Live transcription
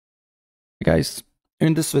Guys,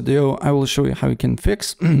 in this video I will show you how you can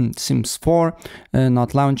fix Sims 4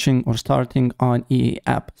 not launching or starting on EA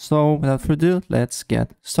app. So without further ado, let's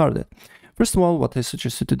get started. First of all, what I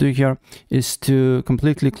suggest you to do here is to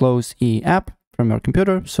completely close EA app from your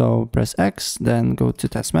computer. So press X, then go to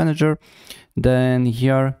Task Manager, then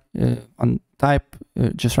here on type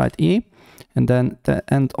just write EA, and then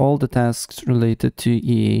end all the tasks related to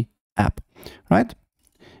EA app, right?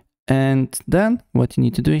 And then what you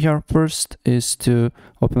need to do here first is to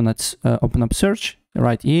open up search,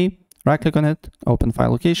 write EA, right click on it, open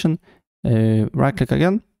file location, right click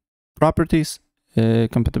again, properties,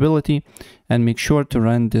 compatibility, and make sure to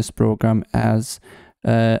run this program as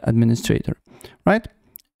administrator, right?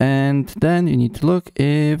 And then you need to look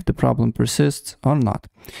if the problem persists or not.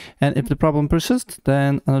 And if the problem persists,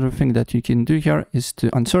 then another thing that you can do here is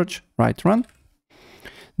to unsearch, write run.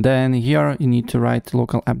 Then here you need to write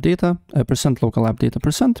local app data, percent local app data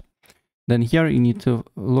percent. Then here you need to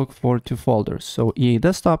look for two folders, so EA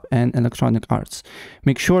Desktop and Electronic Arts.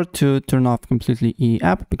 Make sure to turn off completely EA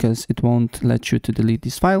app because it won't let you to delete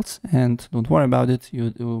these files, and don't worry about it,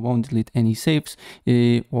 you won't delete any saves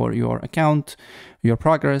or your account, your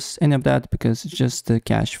progress, any of that, because it's just the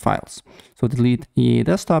cache files. So delete EA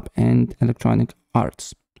Desktop and Electronic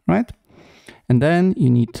Arts, right? And then you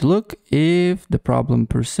need to look if the problem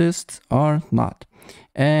persists or not.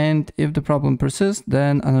 And if the problem persists,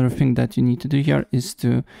 then another thing that you need to do here is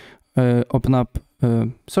to open up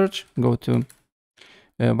search, go to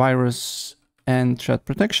virus and threat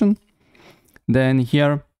protection. Then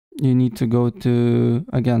here you need to go to,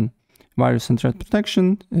 again, virus and threat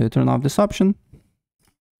protection, turn off this option.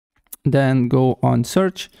 Then go on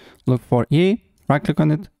search, look for EA, right click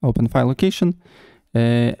on it, open file location.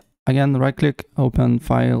 Again, right click, open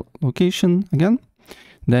file location again.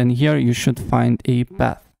 Then here you should find a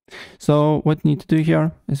path. So what you need to do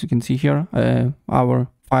here, as you can see here, our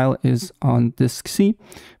file is on disk C,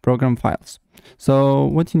 program files. So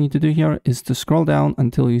what you need to do here is to scroll down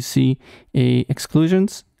until you see a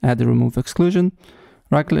exclusions, add the remove exclusion,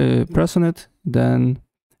 right click, press on it, then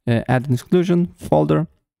add an exclusion, folder,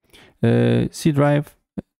 C drive,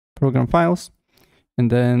 program files. And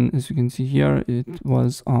then, as you can see here, it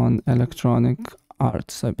was on Electronic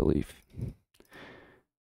Arts, I believe,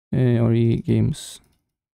 or EA Games.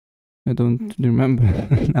 I don't remember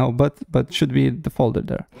now, but should be the folder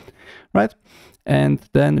there, right? And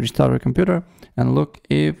then restart your computer and look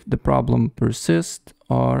if the problem persists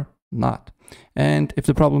or not. And if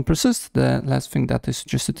the problem persists, the last thing that I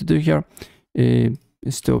suggested to do here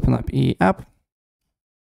is to open up EA app.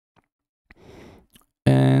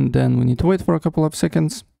 And then we need to wait for a couple of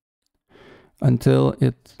seconds until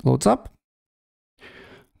it loads up.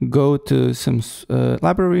 Go to Sims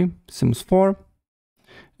library, Sims 4,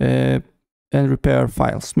 and repair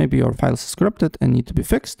files. Maybe your files is corrupted and need to be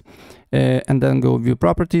fixed. And then go view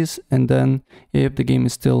properties. And then if the game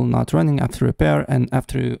is still not running after repair and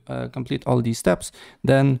after you complete all these steps,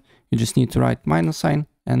 then you just need to write -sign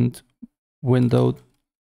and window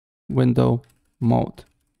mode.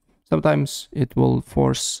 Sometimes it will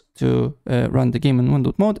force to run the game in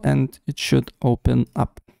windowed mode, and it should open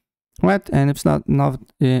up, right? And if it's not enough,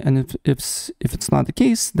 and if it's not the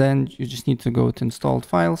case, then you just need to go to installed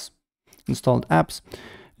files, installed apps,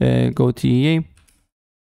 go to EA,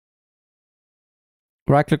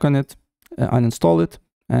 right click on it, uninstall it,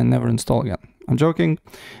 and never install again. I'm joking.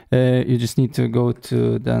 You just need to go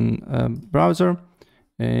to then browser,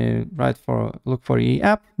 look for EA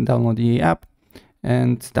app, download the EA app,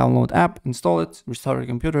 and download app, install it, restart your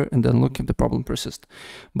computer, and then look if the problem persists.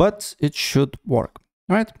 But it should work.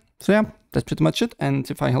 All right. So yeah, that's pretty much it.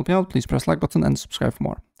 And if I help you out, please press like button and subscribe for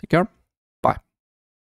more. Take care.